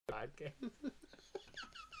podcast.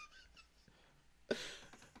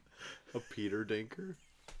 A Peter Dinker.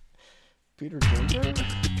 Peter Dinker?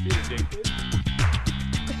 Peter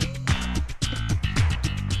Dinklage.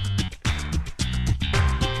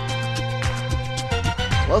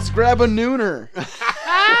 Let's grab a nooner.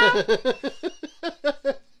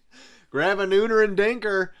 Grab a nooner and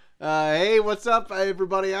dinker. Hey, what's up,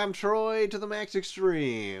 everybody? I'm Troy to the Max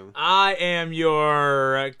Extreme. I am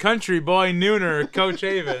your country boy nooner, Coach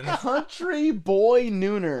Haven. Country boy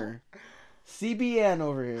nooner. CBN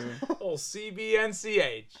over here. Oh,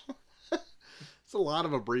 CBNCH. It's a lot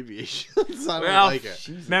of abbreviations. I don't Well, like it.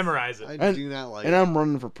 Jesus. Memorize it. I do not like And it. I'm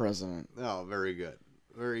running for president. Oh, very good.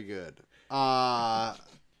 Very good.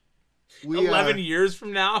 11 years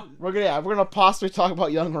from now? We're gonna possibly talk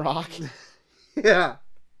about Young Rock. Yeah.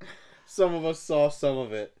 Some of us saw some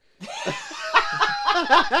of it.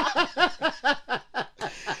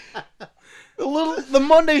 The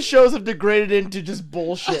Monday shows have degraded into just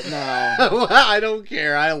bullshit now. Well, I don't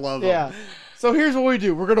care. I love them. Yeah. So here's what we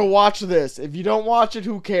do. We're gonna watch this. If you don't watch it,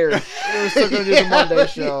 who cares? We're still gonna do the Monday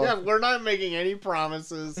show. Yeah, we're not making any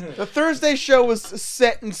promises. The Thursday show was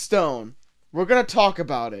set in stone. We're gonna talk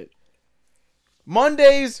about it.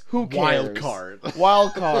 Mondays, who cares? Wild card.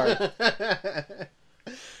 Wild card.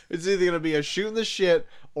 It's either going to be a shooting the shit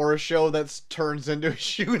or a show that turns into a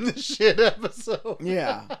shooting the shit episode.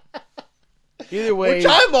 Yeah. Either way, Which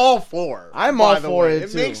I'm all for. I'm by all the for way. it,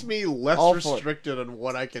 It too. makes me less All for it. restricted on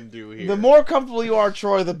what I can do here. the more comfortable you are,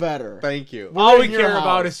 Troy, the better. Thank you. We're All in we your care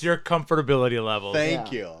about house. is your comfortability level.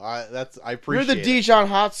 Thank Yeah. you. I You're appreciate the it. Dijon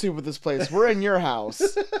hot soup of this place. We're in your house.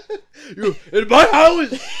 You in my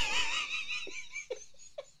house.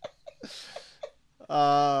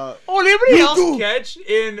 Oh, did anybody else catch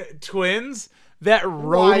in Twins that Why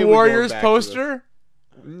Road are we Warriors going back to poster?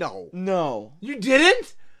 No. No. You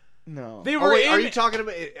didn't? No. They Oh, were wait, in. are you talking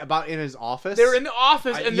about in his office? They were in the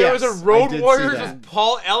office, and there was yes, a I Road did see Warriors that. with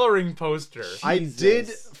Paul Ellering poster. I did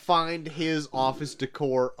Jesus. find his office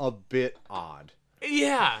decor a bit odd.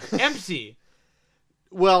 Yeah, empty.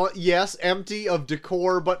 Well, yes, empty of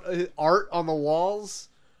decor, but art on the walls,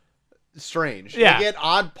 strange. Yeah. They get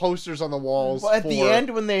odd posters on the walls. Well, at the for-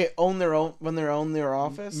 end, when they own their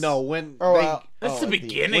office. no, when Oh, they, That's the at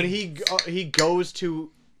beginning. when he goes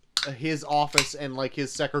to his office and like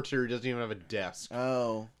his secretary doesn't even have a desk.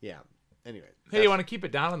 Oh. Yeah. Anyway. Hey, you want to keep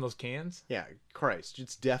it down on those cans? Yeah. Christ,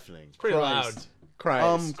 it's deafening. Pretty Christ. loud.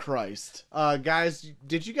 Christ. Christ. Guys,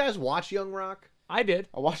 did you guys watch Young Rock? I did.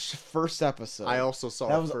 I watched the first episode. I also saw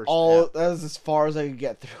That the was first. all. Yeah. That was as far as I could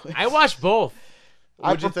get through it. I watched both. I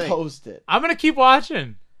What'd you think? proposed it. I'm gonna keep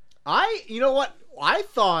watching. You know what? I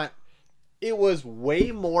thought it was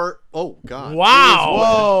way more. Oh God! Wow.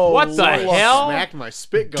 Whoa. What the Lord. hell? Smacked my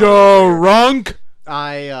spit gun. Drunk.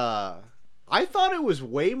 I thought it was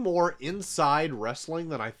way more inside wrestling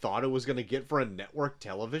than I thought it was going to get for a network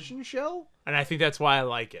television show. And I think that's why I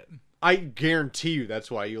like it. I guarantee you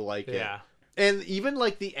that's why you like it. Yeah. And even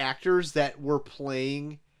like the actors that were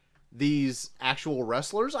playing these actual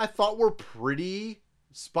wrestlers, I thought were pretty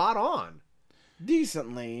spot on.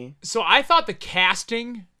 Decently. So I thought the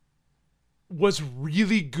casting was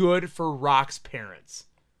really good for Rock's parents.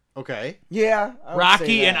 Okay. Yeah. I would say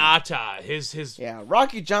Rocky and that. Atta. His Yeah.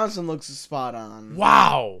 Rocky Johnson looks spot on.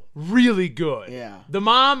 wow, really good. Yeah. The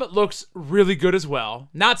mom looks really good as well.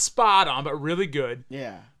 Not spot on, but really good.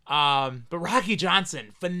 Yeah. But Rocky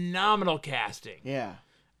Johnson, phenomenal casting. Yeah.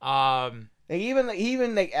 He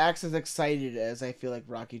even like acts as excited as I feel like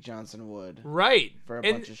Rocky Johnson would right. for a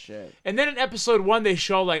and, bunch of shit. and then in episode 1, they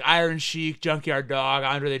show like Iron Sheik, Junkyard Dog,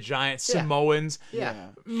 Andre the Giant, Yeah. Samoans. Yeah.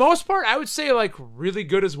 Most part, I would say like really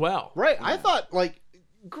good as well. Right. I thought, like,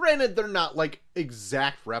 granted, they're not, like,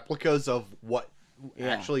 exact replicas of what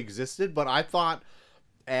actually existed, but I thought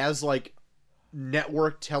as, like,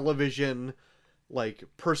 network television, like,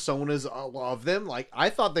 personas of them, like, I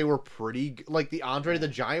thought they were pretty, like, the Andre the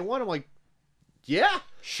Giant one, I'm like, yeah,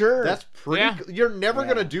 Sure. that's pretty Yeah. good. You're never Yeah.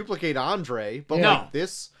 going to duplicate Andre, but, No. like,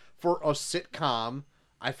 this, for a sitcom,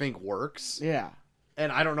 I think works. yeah.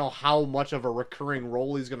 And I don't know how much of a recurring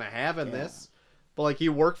role he's going to have in this. But, like, he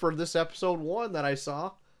worked for this episode 1 that I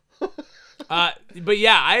saw. But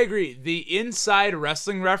yeah, I agree. The inside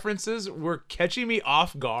wrestling references were catching me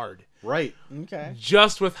off guard. Right. Okay.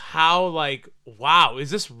 Just with how, like, wow, is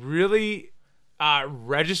this really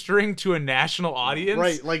registering to a national audience?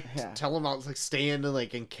 Right. Like, Yeah. tell him about, like, staying in,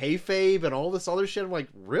 like, in kayfabe and all this other shit. I'm like,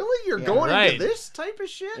 really? You're Yeah. going Right. into this type of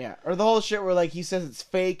shit? Yeah. Or the whole shit where like he says it's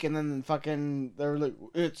fake and then fucking they're like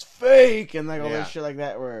it's fake and like all Yeah. this shit like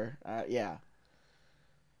that where yeah.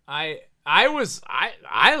 I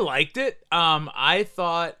liked it. I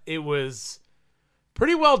thought it was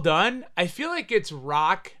Pretty well done. I feel like it's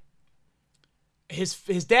Rock. His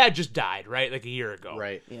dad just died, right? Like a year ago.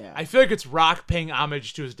 Right. Yeah. I feel like it's Rock paying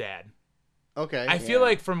homage to his dad. Okay. I feel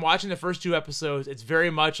like from watching the first 2 episodes, it's very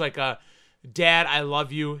much like a Dad, I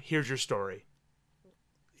love you. Here's your story.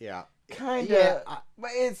 Yeah. Kind of. Yeah, But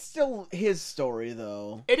it's still his story,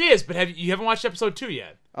 though. It is, but you haven't watched episode 2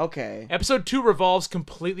 yet. Okay. Episode 2 revolves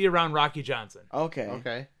completely around Rocky Johnson. Okay.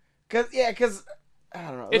 Okay. Because I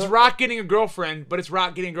don't know. It's Rock getting a girlfriend, but it's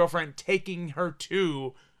Rock getting a girlfriend taking her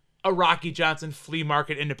to a Rocky Johnson flea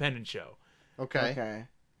market independent show. Okay. Okay.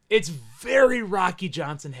 It's very Rocky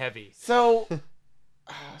Johnson heavy. So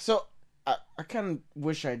I kind of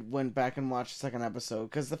wish I went back and watched the second episode,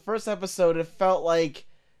 because the first episode, it felt like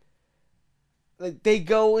they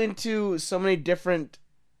go into so many different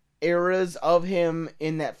eras of him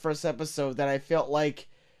in that first episode that I felt like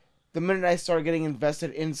the minute I started getting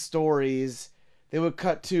invested in stories, they would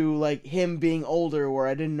cut to like him being older, where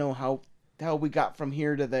I didn't know how we got from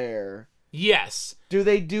here to there. Yes. Do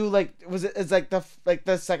they do like it's like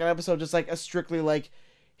the second episode just like a strictly like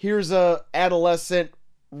here's a adolescent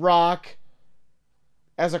Rock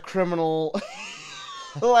as a criminal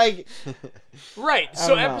like Right. So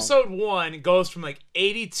don't know. episode 1 goes from like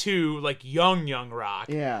 82 like young Rock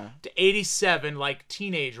yeah. to 87 like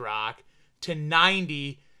teenage Rock to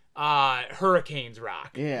 90 Hurricanes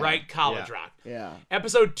Rock, Yeah. right? College Yeah. Rock. Yeah.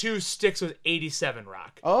 Episode 2 sticks with 87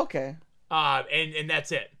 Rock. Oh, okay. And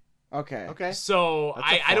that's it. Okay. Okay. So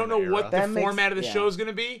That's a I don't know fun what era. the That makes- format of the yeah. show is going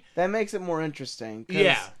to be. That makes it more interesting.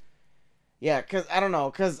 Yeah. Yeah, because I don't know,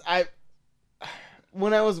 because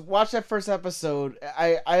when I was watching that first episode,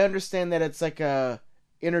 I understand that it's like a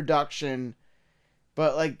introduction,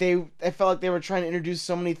 but like I felt like they were trying to introduce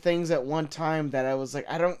so many things at one time that I was like,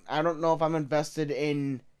 I don't know if I'm invested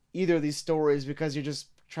in either of these stories, because you're just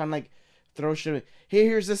trying to like throw shit.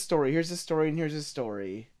 Here's this story, here's this story, and here's this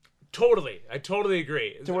story. Totally. I totally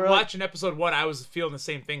agree. So we're watching episode 1, I was feeling the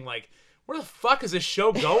same thing. Like, where the fuck is this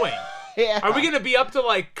show going? Yeah. Are we going to be up to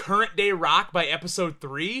like current day Rock by episode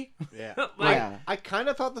 3? Yeah. Like, Yeah. I kind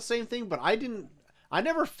of thought the same thing, but I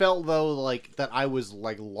never felt though like that I was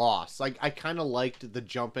like lost. Like I kind of liked the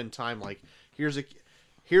jump in time. Like here's a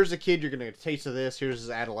kid, you're gonna get a taste of this. Here's his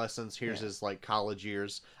adolescence. Here's his like college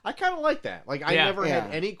years. I kind of like that. Like I never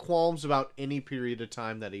had any qualms about any period of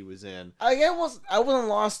time that he was in. I wasn't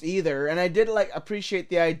lost either, and I did like appreciate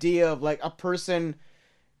the idea of like a person,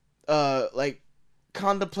 like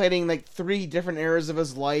contemplating like 3 different eras of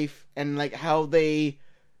his life and like how they,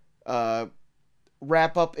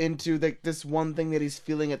 wrap up into like this one thing that he's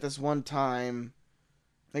feeling at this one time,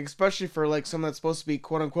 like especially for like someone that's supposed to be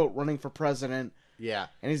quote unquote running for president. Yeah.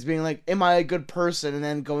 And he's being like, am I a good person? And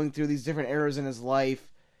then going through these different eras in his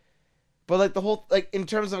life. But like the whole, like in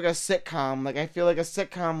terms of like a sitcom, like I feel like a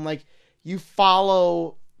sitcom, like you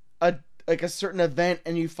follow a certain event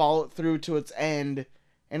and you follow it through to its end.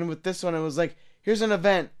 And with this one, it was like, here's an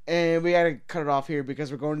event and we gotta cut it off here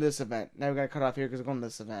because we're going to this event. Now we gotta cut it off here because we're going to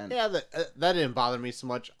this event. Yeah, that didn't bother me so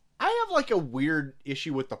much. I have like a weird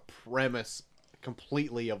issue with the premise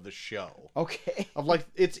completely of the show. Okay. Of like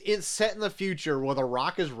it's set in the future where The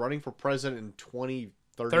Rock is running for president in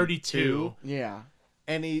 2032. 32. Yeah.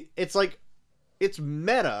 And it's like it's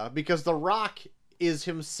meta because The Rock is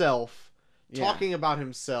himself talking about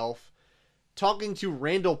himself, talking to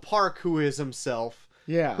Randall Park, who is himself,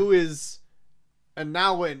 Yeah. who is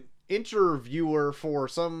now an interviewer for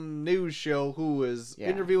some news show who is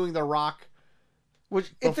interviewing The Rock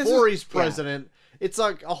Which before he's president. It's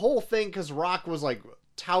like a whole thing because Rock was like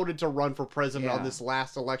touted to run for president on this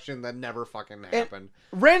last election that never fucking happened.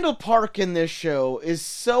 Randall Park in this show is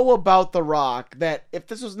so about The Rock that if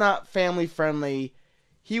this was not family friendly,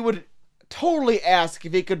 he would totally ask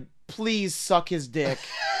if he could please suck his dick.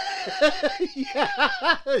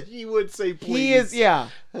 Yeah, he would say please. He is, yeah.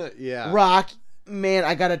 Yeah. Rock, man,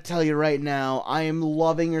 I gotta tell you right now, I am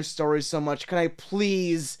loving your story so much. Can I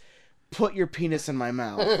please put your penis in my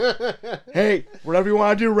mouth? Hey, whatever you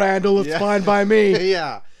want to do, Randall, it's fine by me.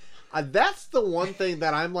 Yeah. That's the one thing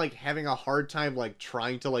that I'm like having a hard time like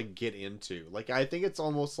trying to like get into. Like I think it's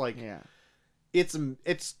almost like it's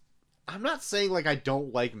I'm not saying like I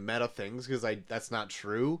don't like meta things because that's not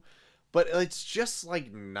true, but it's just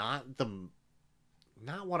like not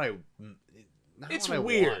what I It's what I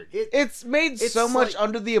weird. want. It's made so much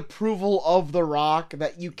under the approval of The Rock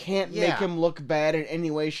that you can't make him look bad in any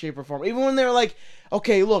way, shape, or form. Even when they're like,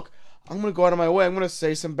 okay, look, I'm going to go out of my way. I'm going to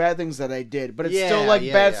say some bad things that I did. But it's still like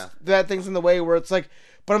bad things in the way where it's like,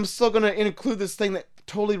 but I'm still going to include this thing that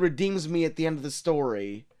totally redeems me at the end of the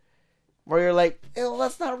story. Where you're like, well,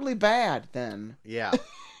 that's not really bad then. Yeah. It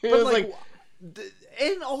But was like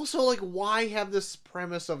And also, like, why have this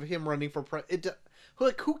premise of him running for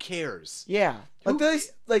like, who cares? Yeah. Like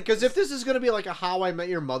this, like, Because if this is going to be like a How I Met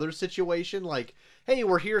Your Mother situation, like, hey,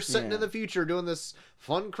 we're here sitting Yeah. in the future doing this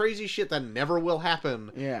fun, crazy shit that never will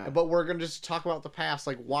happen. Yeah. But we're going to just talk about the past.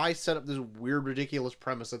 Like, why set up this weird, ridiculous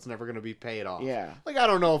premise that's never going to be paid off? Yeah. Like, I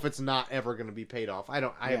don't know if it's not ever going to be paid off. I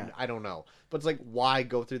Yeah. don't know. But it's like, why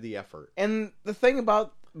go through the effort? and the thing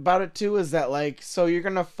about it too is that, like, so you're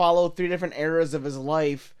gonna follow 3 different eras of his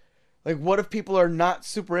life. Like, what if people are not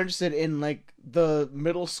super interested in, like, the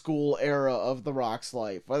middle school era of The Rock's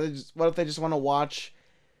life? What if they just want to watch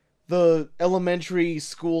the elementary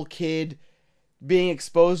school kid being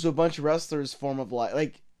exposed to a bunch of wrestlers' form of life?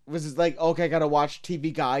 Like, was it like, okay, I gotta watch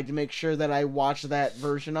TV Guide to make sure that I watch that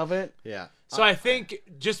version of it? Yeah. So I think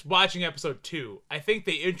just watching episode 2, I think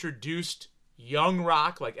they introduced young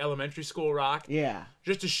Rock, like elementary school Rock, Yeah.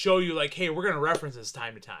 just to show you, like, hey, we're gonna reference this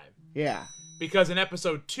time to time. Yeah. Because in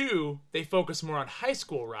episode 2, they focus more on high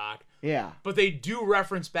school Rock, Yeah. but they do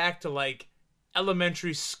reference back to, like,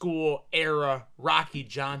 elementary school era Rocky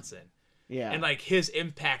Johnson Yeah. and, like, his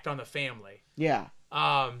impact on the family. Yeah.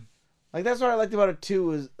 Um, Like, that's what I liked about it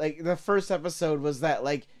too, is like the first episode was that,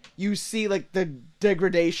 like, you see, like, the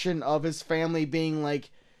degradation of his family being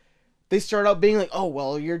like, they start out being like, oh,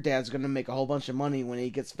 well, your dad's gonna make a whole bunch of money when he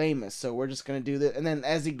gets famous, so we're just gonna do this. And then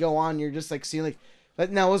as he go on, you're just like seeing like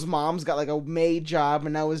now his mom's got like a maid job,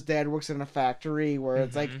 and now his dad works in a factory, where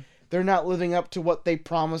it's like they're not living up to what they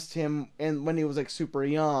promised him and when he was like super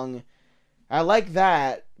young. I like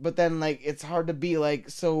that, but then, like, it's hard to be like,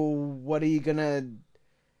 so what are you gonna?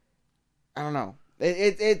 I don't know.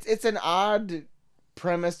 It's an odd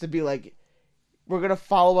premise to be like, we're gonna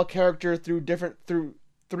follow a character through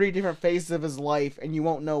 3 different phases of his life, and you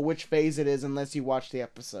won't know which phase it is unless you watch the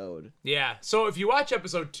episode. yeah. So if you watch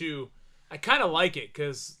episode 2, I kind of like it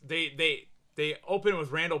because they open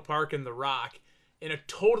with Randall Park and The Rock in a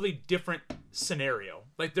totally different scenario.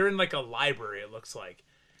 Like, they're in, like, a library, it looks like.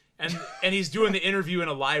 And he's doing the interview in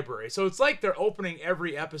a library. So it's like they're opening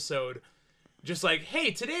every episode just like,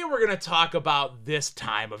 hey, today we're going to talk about this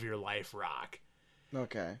time of your life, Rock.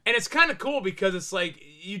 Okay. And it's kind of cool because it's like,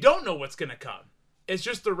 you don't know what's going to come. It's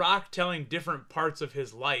just The Rock telling different parts of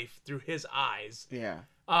his life through his eyes. Yeah.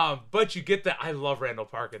 But you get that. I love Randall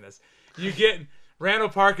Park in this. You get Randall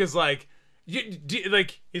Park is like,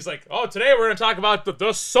 he's like, oh, today we're going to talk about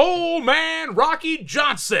the Soul Man, Rocky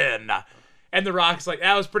Johnson. And The Rock's like,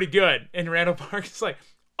 that was pretty good. And Randall Park is like,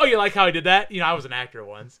 oh, you like how I did that? You know, I was an actor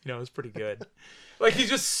once. You know, it was pretty good. Like, he's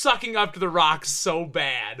just sucking up to The Rock so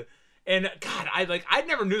bad. And God, I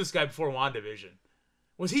never knew this guy before WandaVision.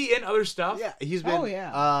 Was he in other stuff? Yeah, he's been. Oh,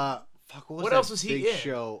 yeah. Fuck, what was What that else was he big in?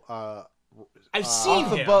 show? I've seen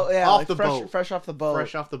Off the him. boat. Yeah. Off like the boat. Fresh off the boat.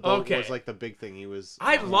 Fresh Off the Boat Okay. was like the big thing. He was.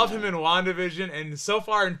 I love him in WandaVision, and so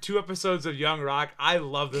far in 2 episodes of Young Rock, I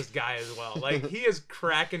love this guy as well. Like, he is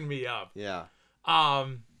cracking me up. Yeah.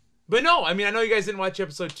 But no, I mean, I know you guys didn't watch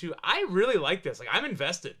episode 2. I really like this. Like, I'm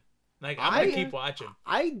invested. Like, I'm gonna keep watching.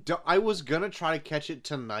 I was gonna try to catch it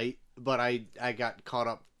tonight, but I got caught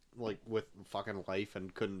up like with fucking life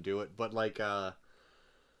and couldn't do it. But like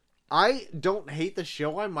I don't hate the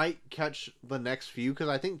show. I might catch the next few because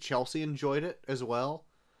I think Chelsea enjoyed it as well.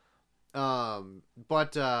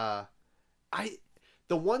 But the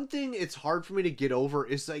one thing it's hard for me to get over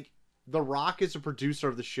is like The Rock is a producer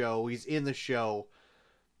of the show. He's in the show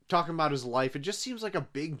talking about his life. It just seems like a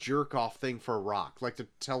big jerk off thing for Rock, like to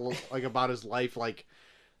tell like about his life. Like,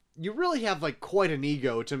 you really have like quite an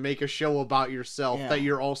ego to make a show about yourself that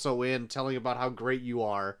you're also in, telling about how great you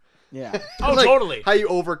are. Yeah. Oh, Like, totally. how you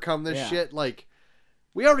overcome this Yeah. shit. Like,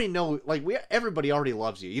 we already know. Like, everybody already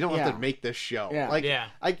loves you. You don't have Yeah. to make this show. Yeah. Like, Yeah.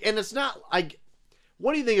 and it's not like.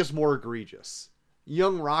 What do you think is more egregious,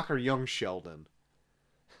 Young Rock or Young Sheldon?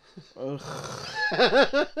 Ugh.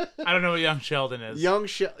 I don't know what Young Sheldon is.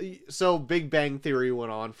 So Big Bang Theory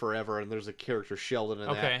went on forever, and there's a character Sheldon in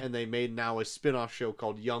Okay. that, and they made now a spin-off show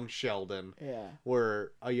called Young Sheldon, Yeah.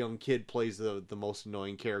 where a young kid plays the most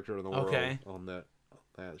annoying character in the world Okay. on that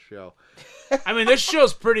show. I mean, this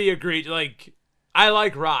show's pretty egregious. Like, I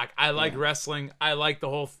like rock. I like wrestling. I like the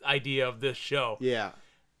whole idea of this show. Yeah,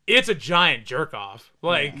 It's a giant jerk off.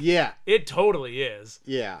 Like, yeah, it totally is.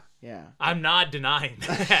 yeah. Yeah. I'm not denying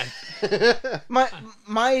that.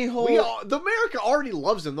 My whole The America already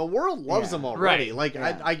loves him. The world loves Yeah. him already. Right. Like,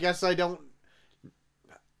 Yeah. I guess I don't.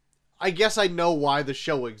 I guess I know why the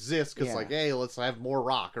show exists because, Yeah. like, hey, let's have more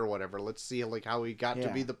Rock or whatever. Let's see like how he got to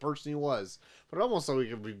Yeah. be the person he was. But almost so he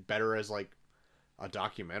could be better as like a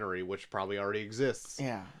documentary, which probably already exists.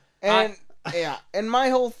 Yeah. And and my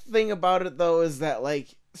whole thing about it though is that, like,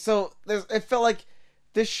 so it felt like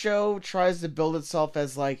this show tries to build itself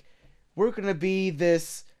as like, we're gonna be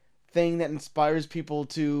this thing that inspires people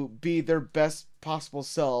to be their best possible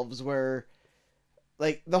selves, where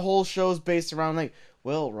like the whole show's based around like,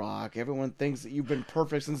 well, Rock, everyone thinks that you've been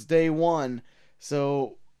perfect since day one,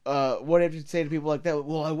 so what do you have to say to people like that?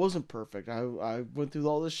 Well, I wasn't perfect, I went through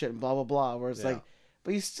all this shit and blah blah blah, where it's like,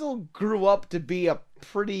 but you still grew up to be a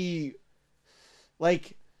pretty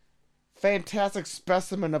like fantastic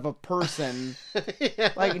specimen of a person.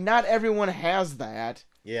 Like, not everyone has that.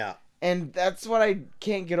 Yeah. And that's what I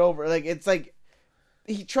can't get over. Like, it's like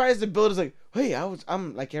he tries to build it as like, hey,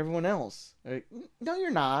 I'm like everyone else. Like, no, you're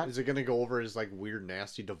not. Is it gonna go over his like weird,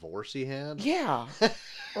 nasty divorce he had? Yeah.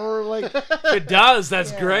 Or like, It does.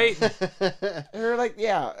 That's Yeah. great. or like,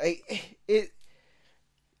 yeah,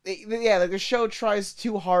 yeah, like the show tries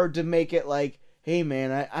too hard to make it like, hey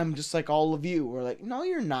man, I'm just like all of you. Or like, no,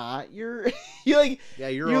 you're not. You're like, Yeah,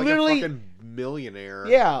 you're You like literally- a fucking millionaire.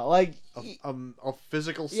 yeah, like A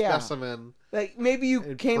physical Yeah. specimen. like maybe you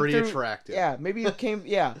And came pretty through. attractive. Yeah, maybe you came.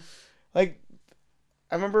 Yeah, like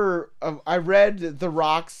I remember I read The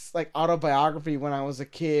Rock's like autobiography when I was a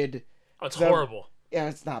kid. Oh, it's That- horrible. Yeah,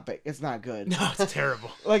 it's not big. It's not good. No, it's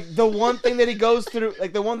terrible. Like the one thing that he goes through,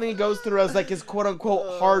 like the one thing he goes through as like his quote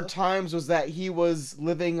unquote hard times was that he was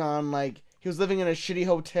living on like he was living in a shitty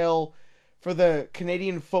hotel for the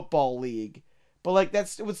Canadian Football League. But like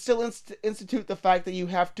it would still institute the fact that you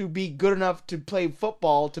have to be good enough to play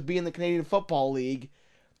football to be in the Canadian Football League.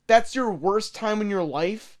 That's your worst time in your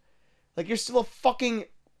life. Like you're still a fucking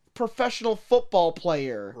professional football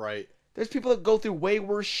player. Right. There's people that go through way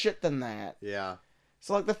worse shit than that. Yeah.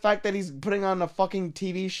 So, like, the fact that he's putting on a fucking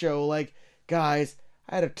TV show, like, guys,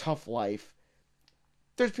 I had a tough life.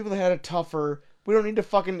 There's people that had it tougher. We don't need to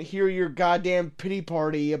fucking hear your goddamn pity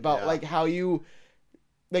party about, Yeah. like, how you,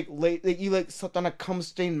 like, slept on a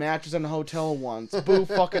cum-stained mattress in a hotel once. Boo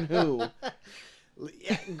fucking who.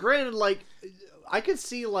 Yeah, granted, like, I could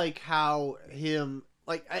see, like, how him,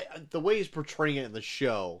 like, the way he's portraying it in the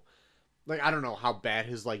show, like, I don't know how bad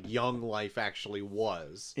his, like, young life actually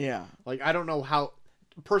was. Yeah. Like, I don't know how,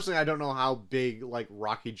 personally, I don't know how big, like,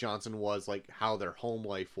 Rocky Johnson was, like, how their home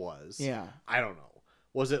life was. Yeah. I don't know.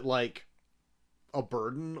 Was it, like, a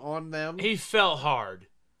burden on them? He felt hard.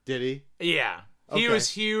 Did he? Yeah. He Okay. was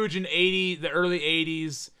huge in the early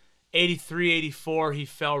 80s. 83, 84, he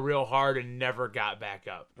fell real hard and never got back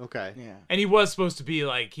up. Okay. Yeah. And he was supposed to be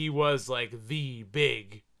like, he was like the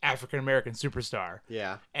big African-American superstar.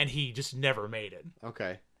 Yeah. And he just never made it.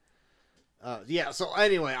 Okay. Yeah, so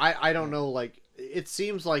anyway, I don't know, like, it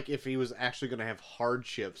seems like if he was actually going to have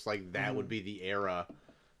hardships, like, that would be the era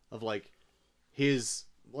of, like, his,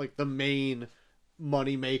 like, the main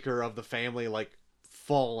moneymaker of the family, like,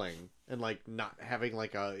 falling and, like, not having,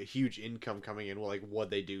 like, a huge income coming in. Well, like, what'd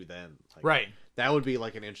they do then? Like, Right. That would be,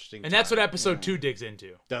 like, an interesting And that's what time. episode 2 digs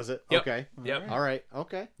into. Does it? Yep. Okay. Yep. All right.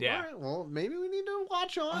 Okay. Yeah. All right. Well, maybe we need to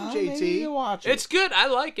watch on, Maybe JT. you watch it. It's good. I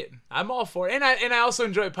like it. I'm all for it. And I also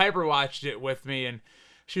enjoy Piper watched it with me and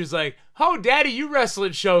she was like, "Oh, Daddy, you wrestle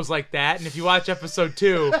at shows like that." And if you watch episode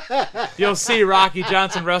 2, you'll see Rocky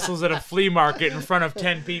Johnson wrestles at a flea market in front of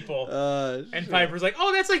 10 people. And Piper's like,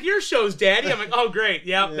 "Oh, that's like your shows, Daddy." I'm like, "Oh, great.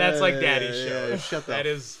 Yep, that's like Daddy's show." Shut the That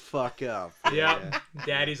is, fuck up. yep,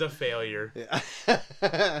 Daddy's a failure.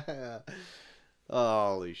 Yeah.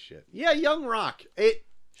 Holy shit. Yeah, Young Rock.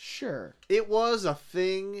 Sure. It was a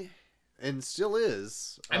thing and still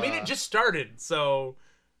is. I mean, it just started, so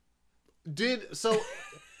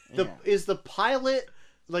Yeah. is the pilot,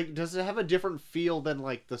 like, does it have a different feel than,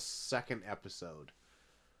 like, the second episode?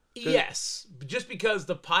 yes. Just because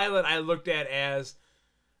the pilot I looked at as,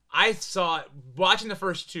 I saw it, watching the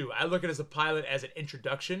first 2, I look at it as a pilot as an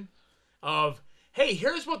introduction of, hey,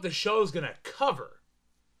 here's what the show's going to cover.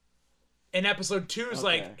 And episode 2 is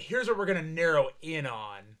like, Okay. here's what we're going to narrow in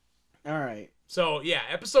on. All right. So, yeah,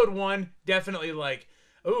 episode 1, definitely like,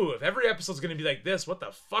 ooh, if every episode's going to be like this, what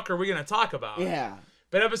the fuck are we going to talk about? Yeah.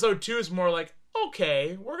 But episode 2 is more like,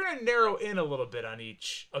 okay, we're going to narrow in a little bit on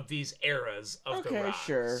each of these eras of The Okay, Rock.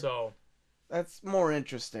 sure. So, That's more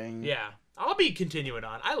interesting. yeah, I'll be continuing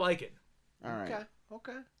on. I like it. All right.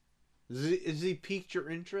 Okay. Is he piqued your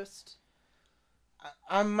interest?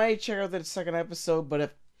 I might check out the second episode, but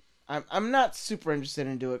if I'm not super interested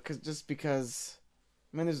into it, because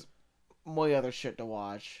I mean, there's way other shit to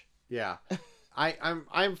watch. Yeah.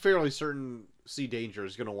 I'm fairly certain C Danger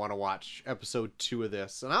is gonna want to watch episode 2 of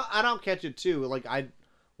this, and I don't catch it too. Like, I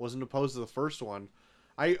wasn't opposed to the first one.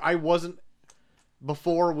 I wasn't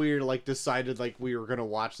before we like decided like we were gonna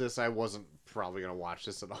watch this. I wasn't probably gonna watch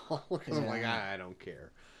this at all because I'm like, I don't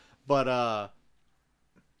care. But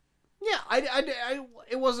Yeah,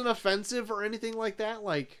 it wasn't offensive or anything like that.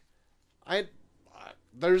 Like,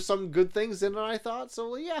 there's some good things in it, I thought.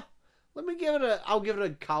 So yeah, I'll give it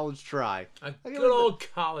a college try. A good old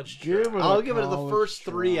college try. I'll give it the first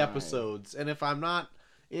 3 episodes, and if I'm not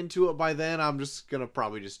into it by then, I'm just gonna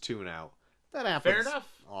probably just tune out. That happens. Fair enough.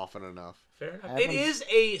 Often enough. Fair enough. It is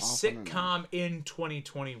a sitcom in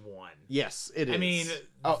 2021. Yes, it is. I mean,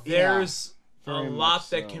 Oh, there's a Very lot much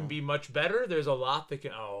that so. can be much better. There's a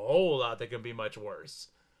whole lot that can be much worse.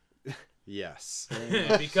 Yes.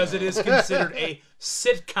 Because it is considered a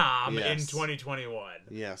sitcom in Yes. 2021.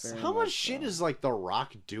 Yes. Very How much much shit so. is like The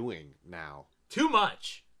Rock doing now? Too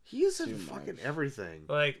much. He is in Too fucking much. everything.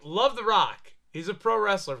 Like, love The Rock. He's a pro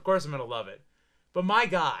wrestler. Of course I'm going to love it. But my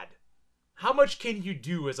God, how much can you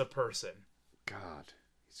do as a person? God,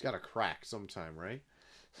 he's got to crack sometime, right?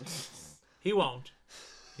 He won't.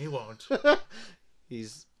 He won't.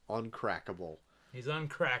 He's uncrackable. He's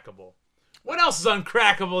uncrackable. What else is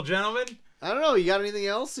uncrackable, gentlemen? I don't know. You got anything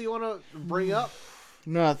else you want to bring up?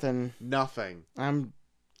 Nothing. Nothing. I'm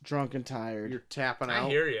drunk and tired. You're tapping I out.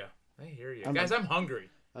 hear you. Guys, I'm hungry.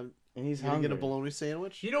 And he's You gonna hungry. get a bologna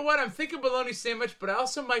sandwich? You know what? I'm thinking bologna sandwich, but I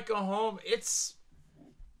also might go home. It's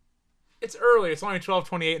early. It's only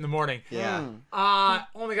 12:28 in the morning. Yeah.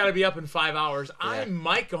 Only got to be up in 5 hours. I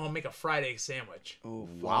might go home and make a fried egg sandwich. Oh,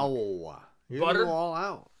 fuck. Wow. You're Butter? gonna go all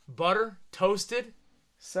out. Butter, toasted,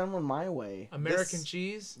 Send one my way. American This-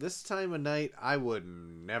 cheese. This time of night, I would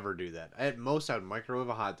never do that. At most, I would microwave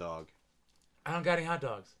a hot dog. I don't got any hot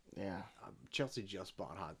dogs. Yeah. Chelsea just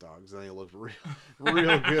bought hot dogs, and they looked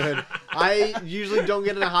real good. I usually don't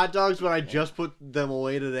get into hot dogs, but I just put them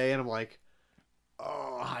away today, and I'm like,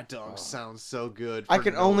 oh, hot dogs sounds so good. For I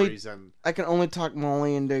can no only- reason. I can only talk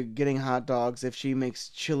Molly into getting hot dogs if she makes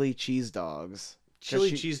chili cheese dogs.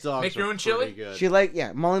 Chili she- cheese dogs. Make your are own chili? pretty Good.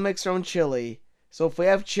 She Molly makes her own chili. So if we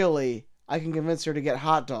have chili, I can convince her to get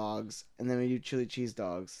hot dogs, and then we do chili cheese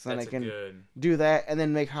dogs. So then That's I can a good do that, and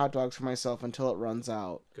then make hot dogs for myself until it runs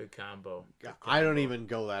out. combo. Good I don't combo. even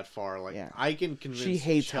go that far. Like Yeah. I can convince She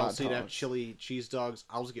hates Chelsea hot to have dogs. chili cheese dogs.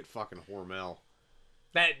 I'll just get fucking Hormel.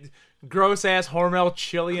 That gross ass Hormel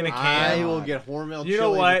chili in a I can. will get Hormel You know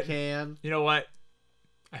chili what? in a can. You know what?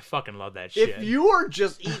 I fucking love that shit. If you are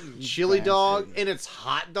just eating chili bastard. dog and it's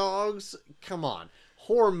hot dogs, come on.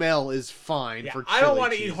 Hormel is fine Yeah, for chili I don't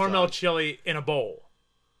want to eat cheese Hormel dogs. chili in a bowl.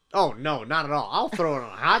 Oh, no, not at all. I'll throw it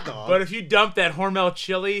on a hot dog. But if you dump that Hormel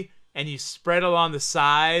chili and you spread it along the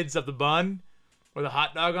sides of the bun with a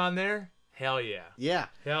hot dog on there, hell yeah. yeah.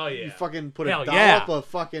 Hell yeah. You fucking put Hell a yeah. dollop of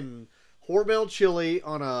fucking Hormel chili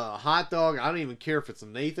on a hot dog. I don't even care if it's a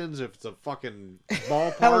Nathan's, if it's a fucking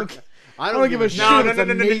ballpark. I don't give a shit. No, Shit, no, it's no, a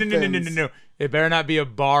no, no, no, no, no, no, no, Nathan's. no. It better not be a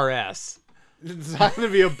bar S. It's not going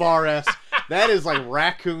to be a bar S. That is like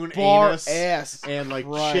raccoon Bar anus ass. and like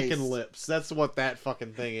Christ. chicken lips. That's what that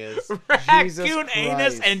fucking thing is. Jesus Raccoon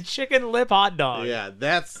anus Christ. and chicken lip hot dog. Yeah,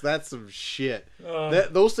 that's some shit. Uh.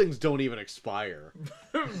 Those things don't even expire.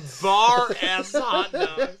 Bar S hot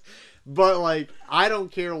dog. But like, I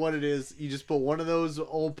don't care what it is. You just put one of those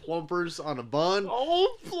old plumpers on a bun.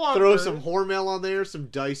 Old plumper. Throw some Hormel on there, some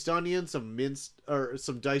diced onion, some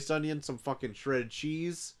some fucking shredded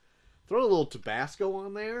cheese. Throw a little Tabasco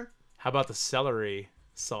on there. How about the celery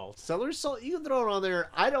salt? Celery salt, you can throw it on there.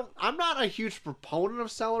 I'm not a huge proponent of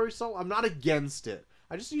celery salt. I'm not against it.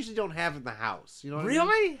 I just usually don't have it in the house. You know what I mean?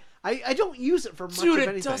 Really? I don't use it for much Dude, of it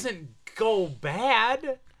anything. doesn't go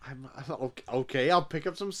bad. I'm okay. I'll pick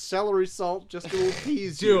up some celery salt just to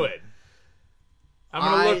appease Do you. it. I'm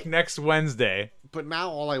gonna I- look next Wednesday. But now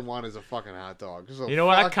all I want is a fucking hot dog. So You know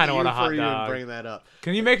what? I fuck kinda you want a hot for even dog. bringing that up.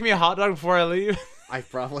 Can you make me a hot dog before I leave? I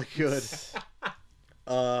probably could.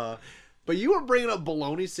 But you were bringing up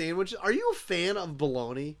bologna sandwiches. Are you a fan of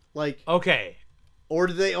bologna? Like, Okay. or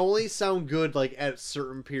do they only sound good like at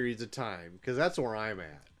certain periods of time? Because that's where I'm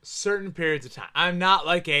at. Certain periods of time. I'm not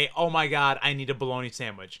like oh my God, I need a bologna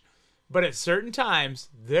sandwich. But at certain times,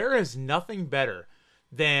 there is nothing better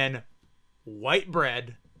than white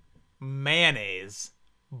bread, mayonnaise,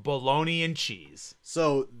 bologna, and cheese.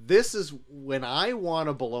 So this is when I want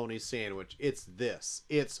a bologna sandwich. It's this.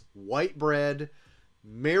 It's white bread,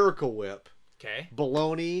 Miracle Whip, Okay.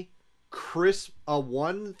 bologna, crisp,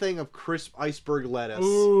 one thing of crisp iceberg lettuce.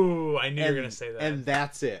 Ooh, I knew you and, were gonna say that. And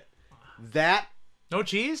that's it. That No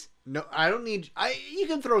cheese? no, I don't need. You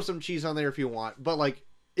can throw some cheese on there if you want, but like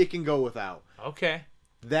it can go without. Okay.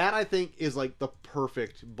 That I think is like the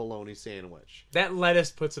perfect bologna sandwich. That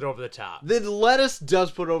lettuce puts it over the top. The lettuce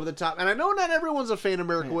does put it over the top, and I know not everyone's a fan of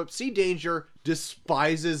Miracle Whip. Sea Danger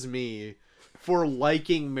despises me for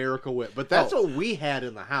liking Miracle Whip, but that's what we had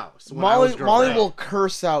in the house. When I Molly was growing Molly up. will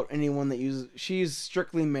curse out anyone that uses. She's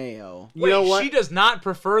strictly mayo. You know what? She does not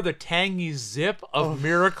prefer the tangy zip of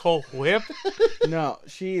Miracle Whip. No,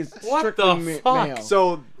 she is What strictly the fuck? mayo.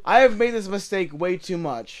 So I have made this mistake way too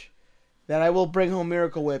much that I will bring home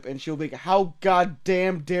Miracle Whip and she'll be like, "How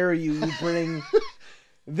goddamn dare you bring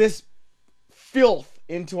this filth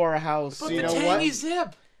into our house?" But you the know tangy what?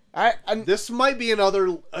 zip. This might be another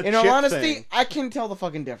In all chick honesty, thing. I can tell the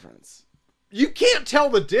fucking difference. You can't tell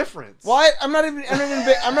the difference. Well, I'm not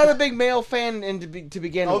a big male fan to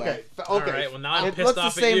begin Okay, with. All okay. right, well now I'm It pissed looks the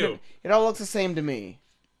off at same. you. It all looks the same to me.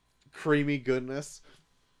 Creamy goodness.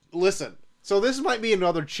 Listen, so this might be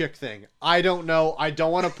another chick thing. I don't know. I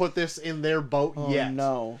don't want to put this in their boat Oh yet.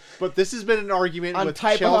 no! But this has been an argument On with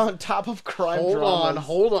Chelsea. on top of crime dramas.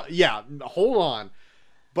 Hold on. Yeah, hold on.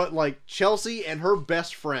 But like Chelsea and her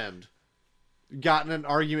best friend got in an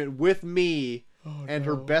argument with me and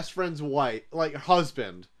her best friend's wife, like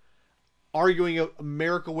husband, arguing a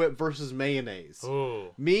Miracle Whip versus mayonnaise. Ooh.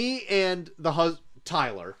 Me and the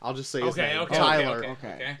Tyler, I'll just say his Okay, name, okay, Tyler,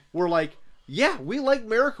 okay. were like, yeah, we like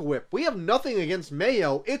Miracle Whip. We have nothing against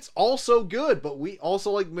mayo. It's also good, but we also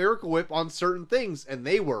like Miracle Whip on certain things. And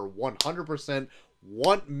they were 100%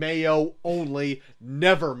 want mayo only,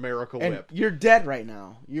 never Miracle And Whip. you're dead right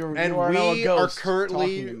now. You are now a We are ghost talking to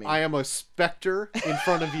currently, me. I am a specter in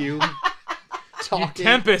front of you. You talking,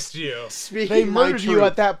 tempest you. speaking They my murdered you truth.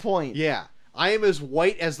 at that point. Yeah. I am as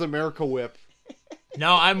white as the Miracle Whip,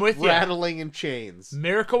 No, I'm with you. rattling in chains.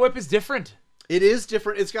 Miracle Whip is different. It is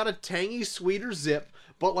different. It's got a tangy, sweeter zip,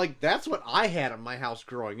 but like that's what I had in my house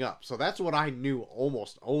growing up. So that's what I knew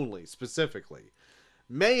almost only specifically.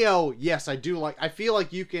 Mayo, yes, I do like. I feel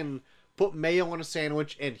like you can put mayo on a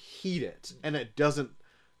sandwich and heat it, and it doesn't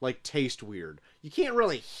like taste weird. You can't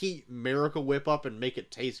really heat Miracle Whip up and make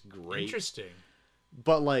it taste great. Interesting.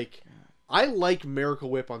 But like, I like Miracle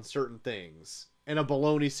Whip on certain things. And a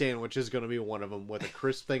bologna sandwich is going to be one of them with a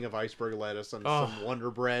crisp thing of iceberg lettuce and some Wonder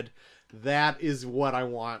Bread. That is what I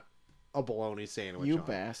want a bologna sandwich You on.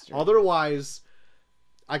 bastard. Otherwise,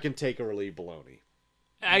 I can take or leave bologna.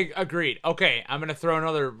 I agreed. Okay, I'm gonna throw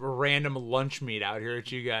another random lunch meat out here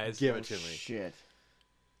at you guys. Give it to me. Shit.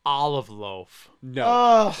 Olive loaf. No.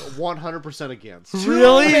 Ugh. 100% against.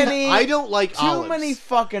 Really? Too many, I don't like too olives. many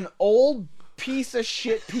fucking old piece of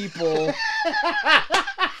shit people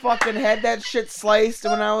fucking had that shit sliced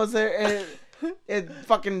when I was there, and it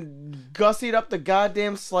fucking gussied up the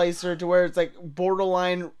goddamn slicer to where it's like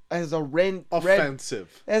borderline has a red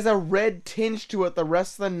Offensive. has a red tinge to it the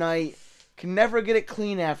rest of the night. Can never get it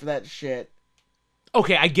clean after that shit.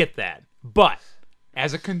 Okay, I get that. But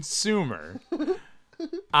as a consumer,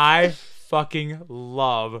 I fucking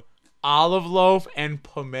love olive loaf and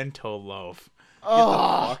pimento loaf.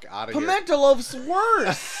 Oh, Fuck out of here. pimento loaf's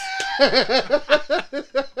worse.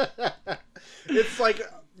 It's like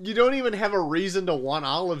you don't even have a reason to want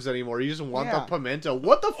olives anymore. You just want Yeah. the pimento.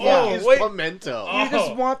 What the fuck Yeah. is Wait. pimento? Oh. You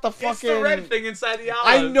just want the fucking. It's the red thing inside the olive.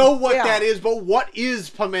 I know what Yeah. that is, but what is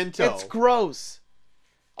pimento? It's gross.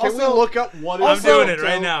 Can we Also- look up what is I'm Also- doing it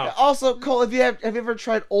right now. Also, Cole, have you ever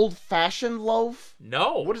tried old fashioned loaf?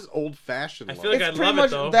 No. What is old fashioned? I feel like It's I'd pretty love it, much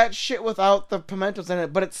though. that shit without the pimentos in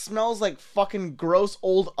it, but it smells like fucking gross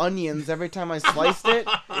old onions every time I sliced it.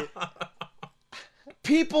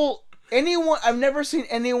 I've never seen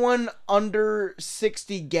anyone under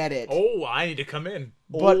 60 get it. Oh, I need to come in.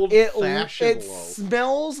 But Old it fashioned loaf.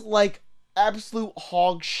 smells like absolute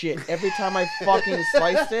hog shit every time I fucking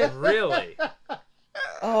sliced it. Really?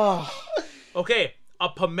 Oh, Okay, a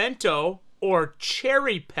pimento or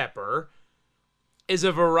cherry pepper is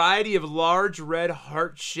a variety of large red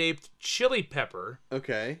heart-shaped chili pepper.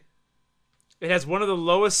 Okay, It has one of the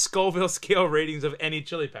lowest Scoville scale ratings of any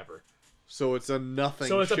chili pepper. so it's a nothing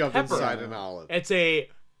So it's a shoved pepper. inside an olive. It's a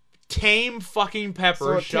tame fucking pepper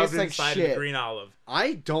So it shoved tastes like inside shit. the green olive.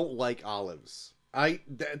 I don't like olives.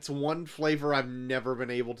 That's one flavor I've never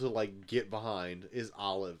been able to like get behind is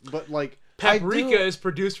olive. But like, Paprika is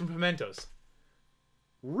produced from pimentos.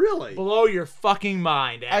 really, Blow your fucking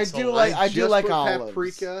mind, asshole. I do just like put olives.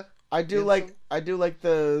 paprika. I do Get like some? I do like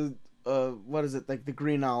the what is it, like the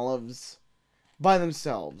green olives by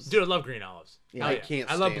themselves. Dude, I love green olives. Yeah. Hell I can't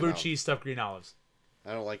I love stand blue olives. cheese stuffed green olives.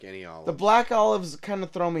 I don't like any olives. The black olives kind of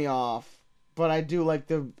throw me off, but I do like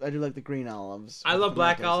the green olives. I with love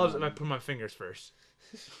black pimentos olives on if I them. put my fingers first.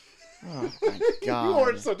 Oh my god! You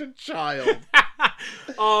are such a child.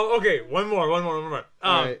 Okay, one more.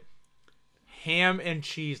 All right. Ham and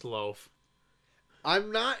cheese loaf.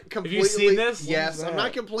 I'm not Have completely. you seen this? Yes, What is I'm that?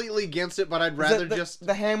 not completely against it, but I'd Is rather it the, just.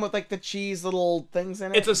 the ham with like the cheese little things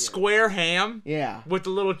in it. It's a square ham Yeah. with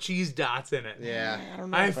the little cheese dots in it. Yeah, I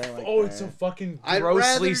don't know if I like It's that. so fucking I'd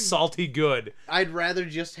grossly rather- salty good. I'd rather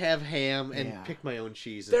just have ham and Yeah. pick my own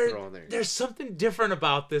cheese and throw in there. There's something different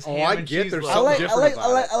about this Oh, ham I and get cheese there's loaf. something different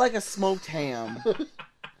about it. I like a smoked ham.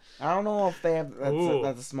 I don't know if they have Ooh.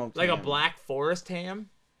 that's a smoked Like ham. a Black Forest ham.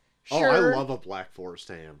 Sure, Oh, I love a Black Forest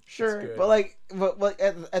ham. sure, good. but like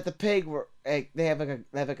at the pig, where they have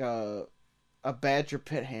like a Badger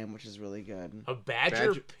Pit ham, which is really good. A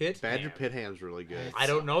Badger Pit Badger ham. Pit ham's really good. I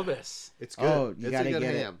don't know this. It's good. Oh, you it's gotta a good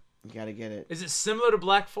get ham. You gotta get it. Is it similar to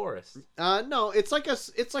Black Forest? No, it's like a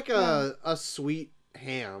sweet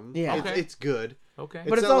ham. Yeah. It's, Okay. it's good. Okay.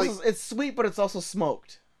 But it's not also it's sweet, but it's also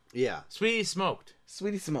smoked. Yeah, Sweetie smoked.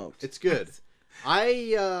 Sweetie smoked. it's good.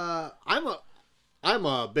 I'm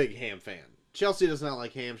a big ham fan. Chelsea does not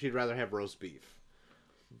like ham. She'd rather have roast beef.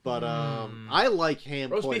 But I like ham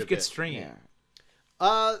Roast quite beef a gets bit. stringy.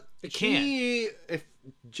 Yeah. It She, if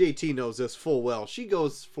JT knows this full well, she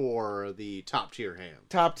goes for the top tier ham.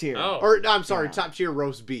 Top tier. Oh. Or no, I'm sorry, Yeah. top tier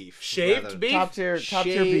roast beef. Shaved rather. beef? Top tier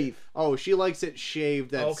Shaved- beef. Oh, she likes it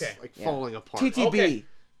shaved. That's Okay. like Yeah. falling apart. TTB. Okay.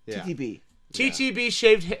 Yeah. TTB. TTB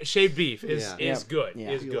shaved beef is Yeah. is Yep. good.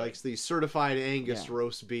 Yeah. Is She good. likes the certified Angus Yeah.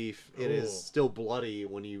 roast beef. It is Ooh. still bloody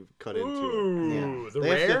when you cut into it. Ooh, Yeah. the They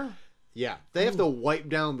have to- rare? Yeah, they have to wipe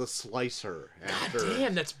down the slicer after. God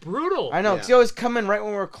damn, that's brutal. I know. Yeah. 'Cause you always come in right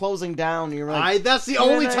when we're closing down. And you're like, That's the Can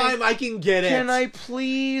only I- time I can get it. can I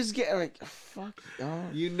please get? I'm like, fuck.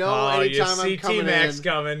 You know, Oh, you anytime see I'm coming T-Max in,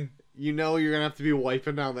 coming. you know you're gonna have to be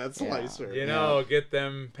wiping down that slicer. You know, get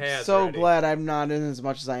them pads So ready. glad I'm not in as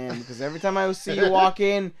much as I am, because every time I see you walk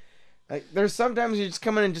in, like there's sometimes you just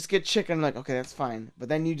come in and just get chicken. I'm like, okay, that's fine, but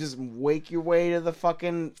then you just wake your way to the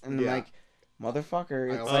fucking and I'm Yeah. like,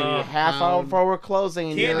 motherfucker, it's I like like half hour pound- before we're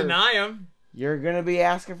closing, and Can't you're, deny him. you're gonna be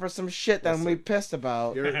asking for some shit that I'm gonna be pissed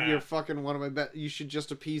about. You're fucking one of my best. You should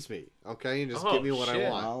just appease me, okay? And just Oh, give me what I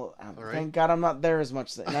shit. want. Well, right. thank God I'm not there as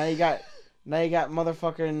much. Now you got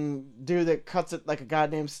motherfucking dude that cuts it like a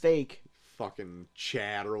goddamn steak. Fucking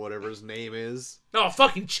Chad or whatever his name is. Oh,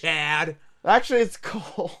 fucking Chad. Actually, it's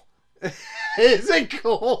Cole. Is it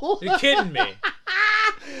cool? You're kidding me.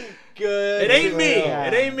 Good. It ain't me. Yeah.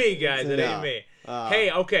 It ain't me, guys. It Yeah. ain't me. Uh,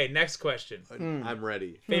 Hey, okay, next question. I'm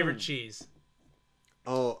ready. Favorite cheese?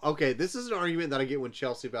 Oh, okay. This is an argument that I get with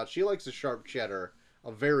Chelsea about. She likes a sharp cheddar,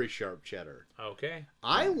 a very sharp cheddar. Okay.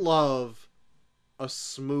 I love a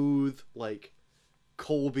smooth like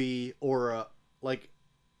Colby or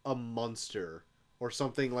a Munster or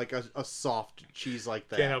something like a soft cheese like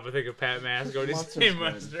that. Can't help but think of Pat Masco. Just Munster's say good.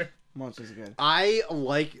 Munster. Munster's good. I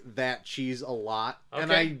like that cheese a lot, and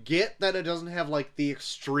Okay. I get that it doesn't have like the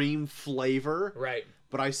extreme flavor, Right.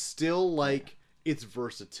 but I still like its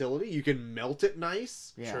versatility. You can melt it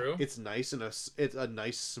nice. Yeah. True. It's nice and it's a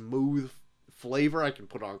nice smooth flavor. I can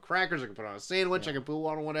put it on crackers. I can put it on a sandwich. I can put it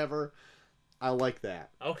on whatever. I like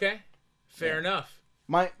that. Okay. Fair enough.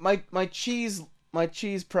 My cheese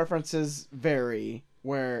preferences vary.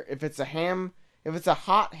 Where if it's a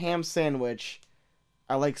hot ham sandwich,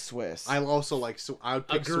 I like Swiss. I also like. So I would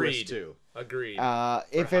pick Swiss Agreed. too. Agreed. If hot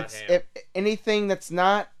it's ham. if anything that's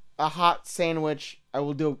not a hot sandwich, I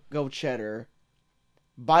will go cheddar.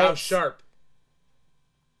 By How its- sharp?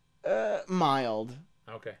 mild.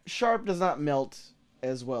 Okay. Sharp does not melt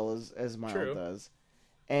as well as mild True. does.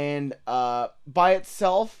 And by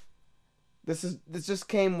itself, this just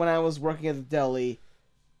came when I was working at the deli.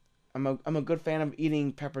 I'm a good fan of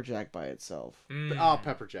eating pepper jack by itself. Oh,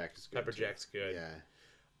 pepper jack is good. Pepper too. jack's good. Yeah.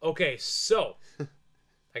 Okay, so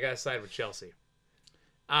I gotta side with Chelsea.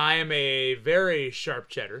 I am a very sharp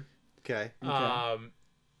cheddar. Okay.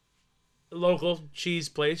 Local cheese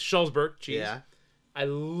place, Schulzberg cheese. Yeah. I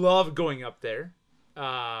love going up there.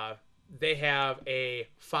 They have a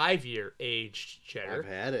 5-year aged cheddar. I've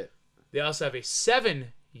had it. They also have a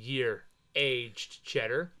 7-year aged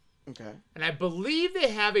cheddar. Okay. And I believe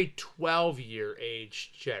they have a 12-year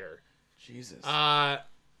aged cheddar. Jesus.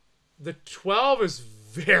 The 12 is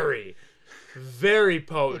very, very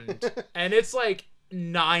potent. And it's like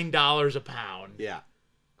 $9 a pound. Yeah.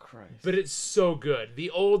 Christ. But it's so good. The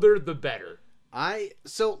older, the better.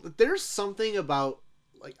 So there's something about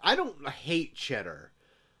like I don't hate cheddar,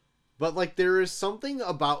 but like there is something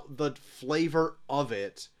about the flavor of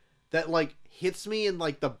it that like hits me in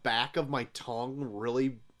like the back of my tongue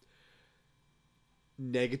really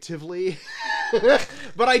negatively.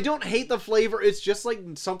 But I don't hate the flavor. It's just like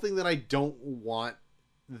something that I don't want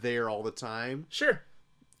there all the time. Sure.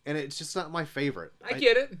 and it's just not my favorite. I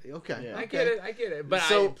get it. Okay. Yeah. I get it. I get it. But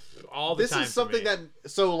So, all the This time is something for me.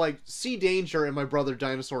 that like Sea Danger and my brother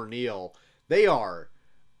Dinosaur Neil, they are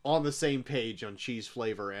on the same page on cheese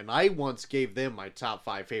flavor, and I once gave them my top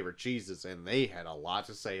 5 favorite cheeses, and they had a lot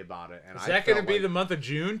to say about it. And Is that going to be the month of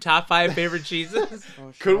June? Top 5 favorite cheeses? Oh,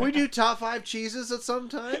 shit. Could we do top 5 cheeses at some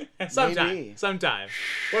time? Sometime. Maybe. Sometime.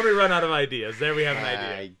 When we run out of ideas, there we have an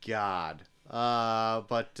idea. My God.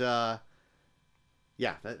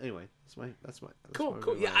 Yeah. Anyway, that's my Cool, my-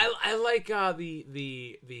 cool. my- Yeah, I like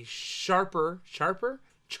the sharper. Sharper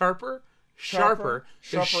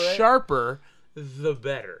The it? sharper, the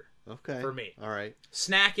better. Okay. for me. All right.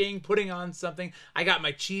 Snacking, putting on something. I got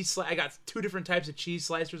my cheese. I got 2 different types of cheese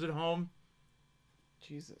slicers at home.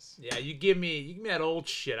 Jesus. Yeah, you give me that old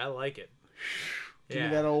shit. I like it. Give me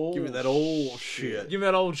that old. Give me that old shit. Give me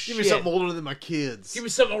that old shit. Give me something older than my kids. Give me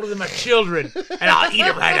something older than my children, and I'll eat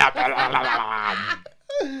it right up.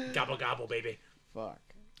 Gobble gobble, baby. Fuck.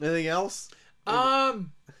 Anything else?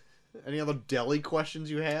 Any other deli questions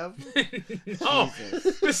you have? No.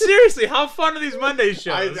 Jesus. But seriously, how fun are these Monday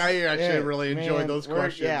shows? I actually Yeah, really enjoyed man, those we're-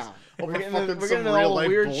 questions. Yeah. Over We're getting, fucking we're some getting all real-life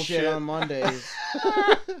weird bullshit. shit on Mondays.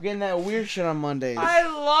 We're getting that weird shit on Mondays. I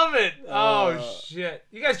love it. Oh shit!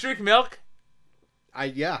 You guys drink milk?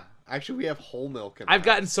 Yeah. Actually, we have whole milk in I've the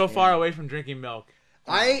gotten house. so far away from drinking milk.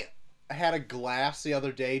 I had a glass the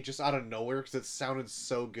other day just out of nowhere because it sounded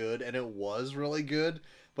so good, and it was really good.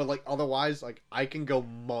 But like otherwise, like I can go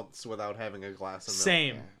months without having a glass of milk.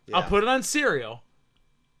 Same. Yeah. I'll put it on cereal.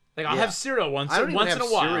 Like I'll Yeah. have cereal once I don't even once have in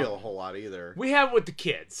a while. cereal a whole lot either. We have it with the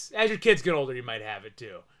kids. As your kids get older, you might have it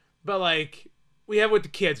too. But like we have it with the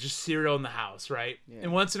kids, just cereal in the house, right? Yeah.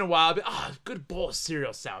 And once in a while, I'll be, a good bowl of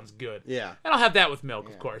cereal sounds good. Yeah. And I'll have that with milk,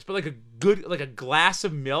 of Yeah. course. But like a glass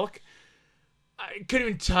of milk. I couldn't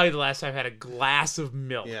even tell you the last time I had a glass of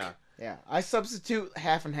milk. Yeah. Yeah, I substitute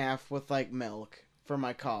half and half with like milk for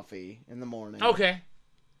my coffee in the morning. Okay.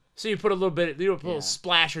 So you put a little bit, you put a little Yeah.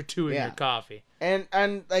 splash or 2 in Yeah. your coffee.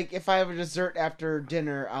 And like if I have a dessert after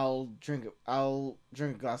dinner, I'll drink a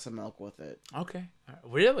glass of milk with it. Okay.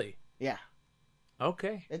 Really? Yeah,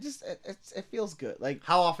 Okay. it feels good. Like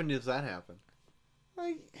How often does that happen?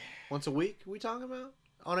 like Once a week? We talking about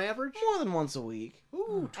on average? more than once a week.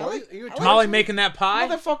 Ooh, I twice. like- you I like- Molly making that pie?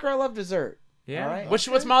 Motherfucker, I love dessert. Yeah. Alright.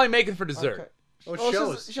 What's Molly making for dessert? Okay. Oh, Well,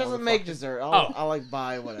 shows. she doesn't make dessert. I'll like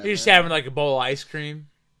buy whatever. You're just having like a bowl of ice cream?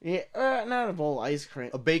 Yeah, not a bowl of ice cream.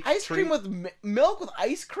 A baked ice treat? cream with milk with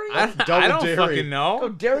ice cream. I Double don't dairy. fucking Go know.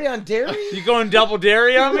 dairy on dairy. You going double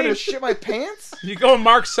dairy on I'm gonna me? shit my pants. You going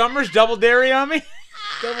Mark Summers double dairy on me?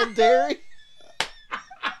 Double dairy.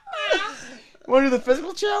 Want to do the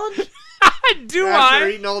physical challenge? Do After I?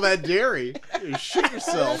 eating all that dairy, you shit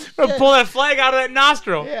yourself. I'm gonna pull that flag out of that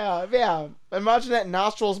nostril. Yeah. Imagine that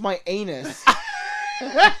nostril's my anus.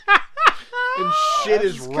 And shit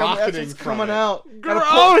is That's what's rocketing from coming it. out. Gotta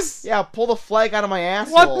Gross. Pull, pull the flag out of my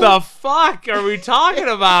asshole. What the fuck are we talking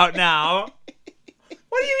about now?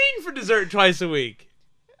 What are you eating for dessert twice a week?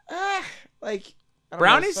 Like I don't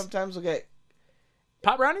Brownies? Know, sometimes we'll get.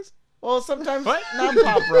 Pop brownies? Well, sometimes What? not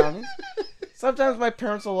pop brownies. Sometimes my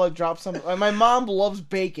parents will like drop some. My mom loves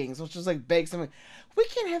baking, so she'll just like bake something. We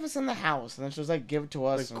can't have this in the house, and then she'll just like give it to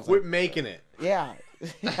us. Like, and it's quit like, making it. yeah.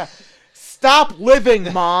 Stop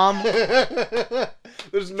living, Mom.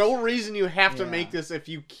 There's no reason you have to Yeah. make this if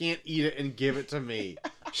you can't eat it and give it to me.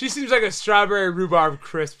 She seems like a strawberry rhubarb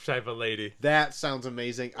crisp type of lady. That sounds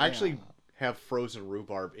amazing. I actually Yeah. have frozen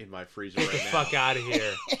rhubarb in my freezer Get the right now. fuck out of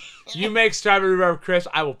here. You make strawberry rhubarb crisp,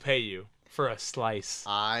 I will pay you for a slice.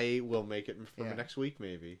 I will make it for Yeah. next week,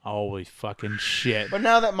 maybe. Holy fucking shit. But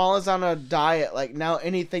now that Molly's on a diet, like now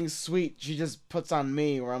anything sweet she just puts on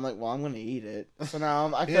me. Where I'm like, well, I'm gonna eat it. So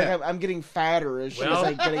now I feel Yeah. like I'm getting fatter as she's Well-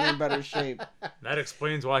 like getting in better shape. That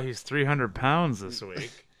explains why he's 300 pounds this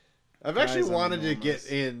week. I've actually Guys, I'm wanted to enormous.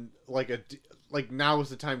 get in like now is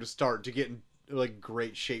the time to start to get in like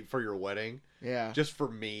great shape for your wedding, Yeah. just for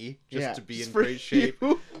me, just Yeah, to be just in for great shape.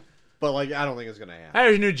 you. But like I don't think it's gonna happen.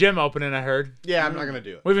 There's a new gym opening, I heard. Yeah, I'm not gonna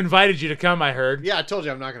do it. We've invited you to come, I heard. Yeah, I told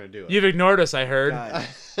you I'm not gonna do it. You've ignored us, I heard. God.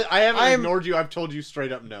 I haven't I'm- ignored you. I've told you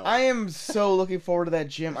straight up no. I am so looking forward to that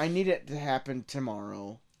gym. I need it to happen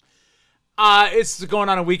tomorrow. It's going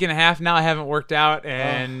on a week and a half now. I haven't worked out,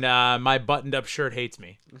 and my buttoned up shirt hates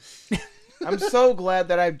me. I'm so glad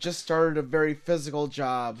that I've just started a very physical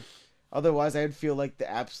job. Otherwise, I'd feel like the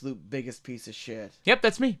absolute biggest piece of shit. Yep,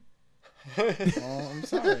 that's me. Oh, I'm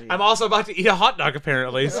sorry. I'm also about to eat a hot dog,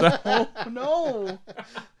 apparently. So. Oh, no.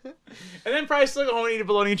 And then probably still go home and eat a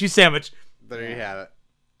bologna and cheese sandwich. There you have it.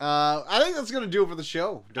 I think that's gonna do it for the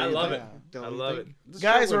show. Don't I you love think? it. Don't I you love think? it. This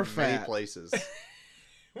Guys, show we're went many fat. places.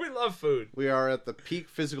 We love food. We are at the peak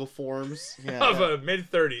physical forms. Of a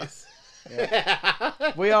mid-30s.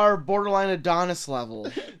 We are borderline Adonis level.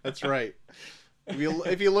 That's right.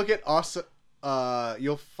 If you look at us,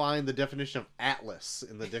 you'll find the definition of Atlas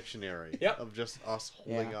in the dictionary. Yep. Of just us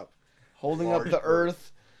holding up. Holding up Large the bird.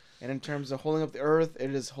 earth. And in terms of holding up the earth,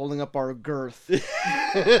 it is holding up our girth.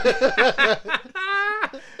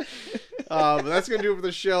 But that's gonna do it for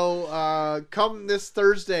the show. Come this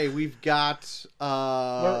Thursday, we've got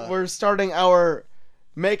We're starting our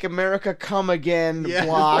Make America Come Again Yeah.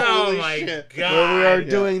 block. Oh Holy my shit. god. Where we are Yeah.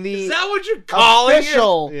 doing the Is that what you're calling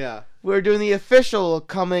official. yeah. We're doing the official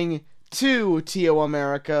coming to T.O.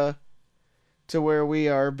 America, to where we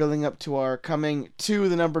are building up to our coming to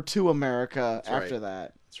the number 2 America after right.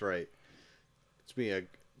 that. That's right. It's been a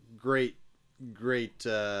great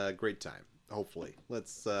time. Hopefully,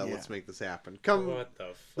 let's make this happen. Come What the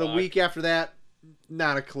fuck? the week after that,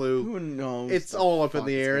 not a clue. Who knows? It's the all up in fuck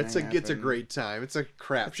the is air. gonna It's a happen. great time. It's a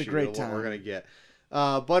crapshoot. It's a great What we're time. gonna get.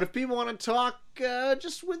 But if people want to talk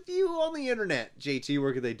just with you on the internet, JT,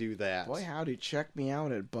 where could they do that? Boy, howdy, check me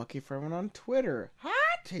out at Bucky Furman on Twitter. Hot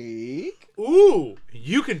take. Ooh,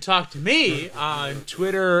 you can talk to me on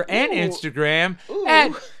Twitter and Ooh. Instagram Ooh.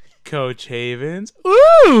 at Coach Havens.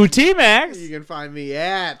 Ooh, T-Max. You can find me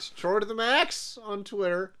at Troy to the Max on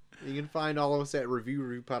Twitter. You can find all of us at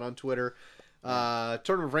Review Pod on Twitter.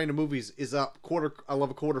 Tournament of Random Movies is up. I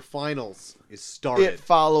Love a Quarterfinals is started. It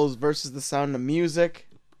Follows versus The Sound of Music.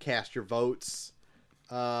 Cast your votes.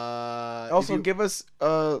 Also, give us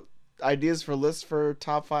ideas for lists for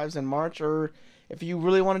top 5s in March, or if you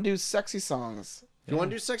really want to do sexy songs. If you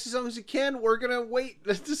want to do sexy songs, you can. We're gonna wait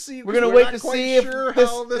to see. We're gonna wait not to quite see if sure this-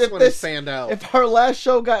 how this if one this- has panned out. If our last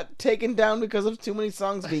show got taken down because of too many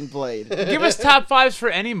songs being played. Give us top 5s for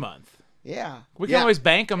any month. Yeah. We can Yeah. always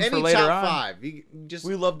bank them for Any later top on. 5. You just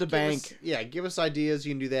We love to give bank. us, give us ideas.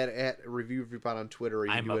 You can do that at Review Pod on Twitter. Or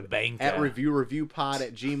you can I'm do a it banker. at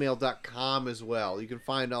reviewpod@gmail.com as well. You can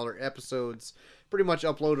find all our episodes pretty much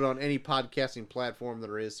uploaded on any podcasting platform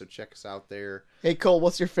there is, so check us out there. Hey, Cole,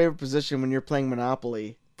 what's your favorite position when you're playing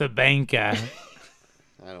Monopoly? The banker.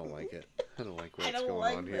 I don't like it. I don't like what's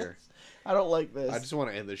going on here. I don't like this. I just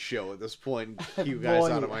want to end the show at this point and get you guys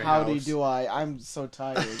Boy, out of my howdy house. do I. I'm so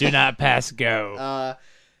tired. Do not pass go.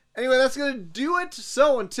 Anyway, that's going to do it.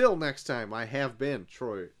 So until next time, I have been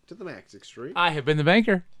Troy to the Max Extreme. I have been the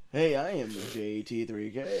banker. Hey, I am the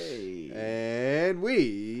JT3K. And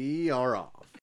we are off.